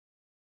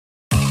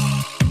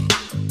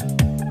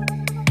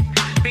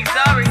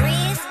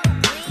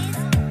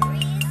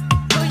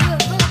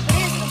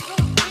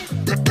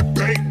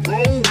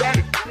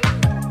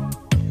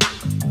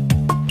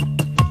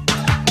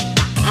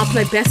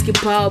play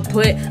basketball,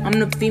 but I'm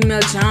the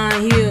female John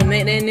Hill.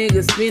 Make that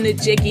nigga spin a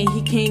check and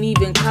he can't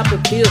even cop a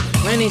pill.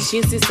 Running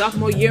shit since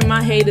sophomore year,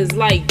 my haters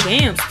like,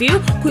 damn,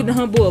 still quit the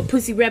humble a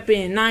pussy rapper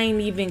and I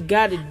ain't even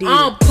got a deal.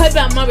 I don't play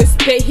about my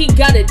respect, he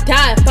gotta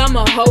die if I'm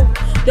a hoe.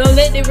 Don't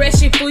let the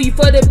rest shit fool you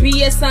for the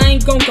BS, I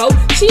ain't gon' go.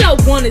 She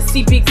don't wanna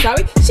see big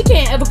sorry, she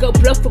can't ever go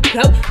bluff for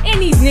blow.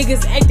 And these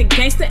niggas acting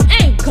gangster,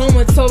 ain't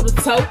going toe to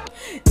toe.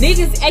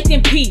 Niggas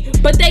acting P,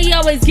 but they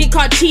always get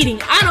caught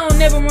cheating. I don't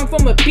never run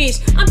from a bitch,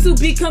 I'm too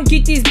big, come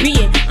get this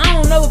beating. I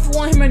don't know if I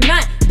want him or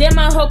not, damn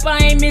I hope I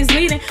ain't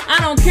misleading. I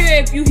don't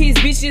care if you his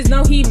bitches,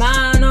 know he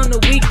mine on the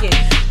weekend.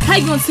 How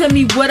you gonna tell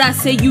me what I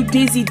say, you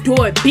dizzy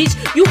door, bitch?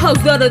 You hoes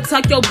gotta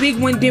talk your big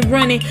one, then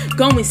running,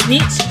 going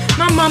snitch.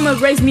 My mama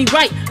raised me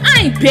right,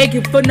 I ain't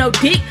begging for no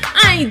dick.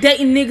 I ain't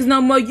dating niggas no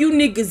more, you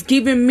niggas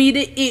giving me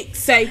the ick.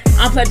 Say,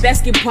 I play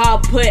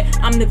basketball, but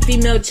I'm the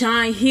female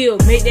John Hill.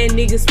 Make that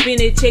nigga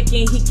spin a check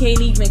and he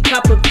can't even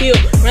cop a pill.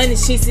 Running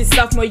shit since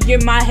sophomore year,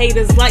 my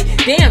haters like,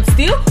 damn,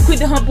 still quit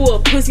the humble a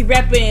pussy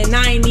rapper and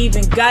I ain't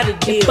even got a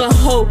deal. If a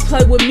hoe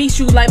play with me,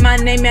 shoot like my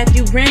name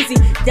Matthew Ramsey.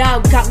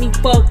 Y'all got me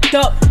fucked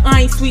up,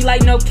 I ain't sweet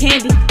like no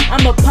candy.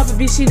 I'ma pop a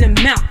bitch in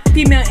the mouth,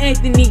 female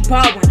Anthony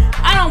Baldwin.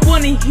 I don't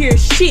wanna hear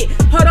shit,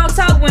 hold on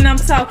talk when I'm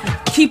talking.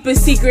 Keep a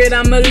secret,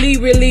 I'm a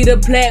really the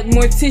black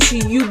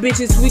mortician. You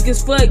bitches weak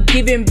as fuck,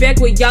 giving back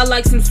with y'all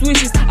like some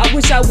swishes. I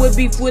wish I would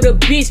beef with a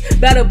bitch,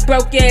 about a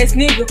broke ass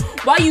nigga.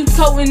 Why you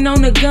toting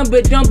on the gun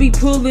but don't be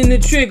pulling the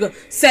trigger?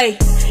 Say,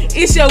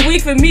 it's your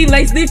week for me,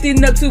 legs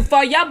lifting up too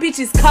far. Y'all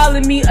bitches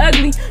calling me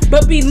ugly,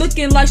 but be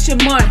looking like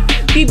Shamar.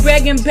 Be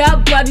bragging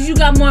about bodies, you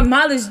got more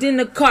mileage than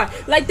the car.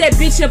 Like that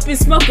bitch up in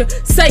smoker,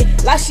 say,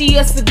 like she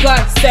a cigar.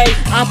 Say,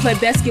 I don't play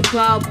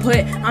basketball,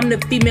 but I'm the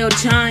female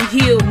John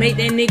Hill. Make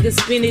that nigga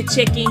spin a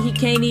check and he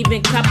can't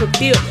even cop a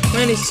pill.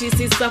 Running shit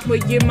since sophomore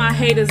year, my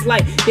haters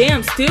like,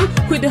 damn, still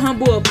quit the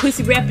humble a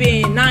pussy rapper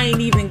and I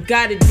ain't even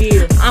got a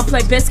deal. I don't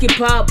play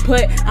basketball,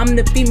 but I'm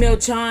the female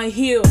John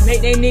Hill.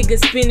 Make that nigga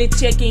spin a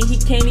check and he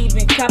can't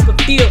even cop a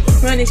pill.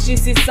 Running shit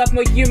since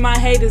sophomore year, my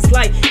haters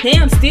like,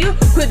 damn, still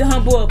quit the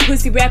humble a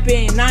pussy rapper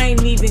and I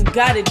ain't even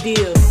got a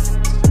deal.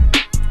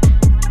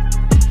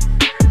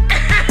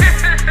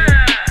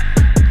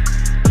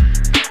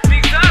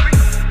 Big sorry.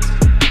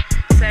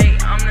 Say,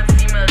 I'm the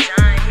female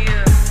John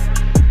Hill.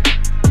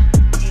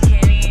 He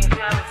can't even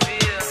cop a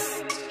feel.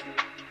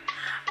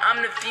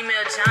 I'm the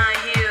female John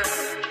Hill.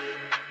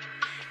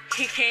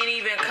 He can't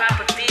even cop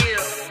a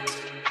feel.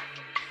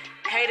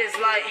 Haters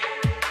like,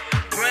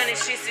 running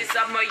shit since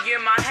sophomore year,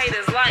 my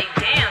haters like,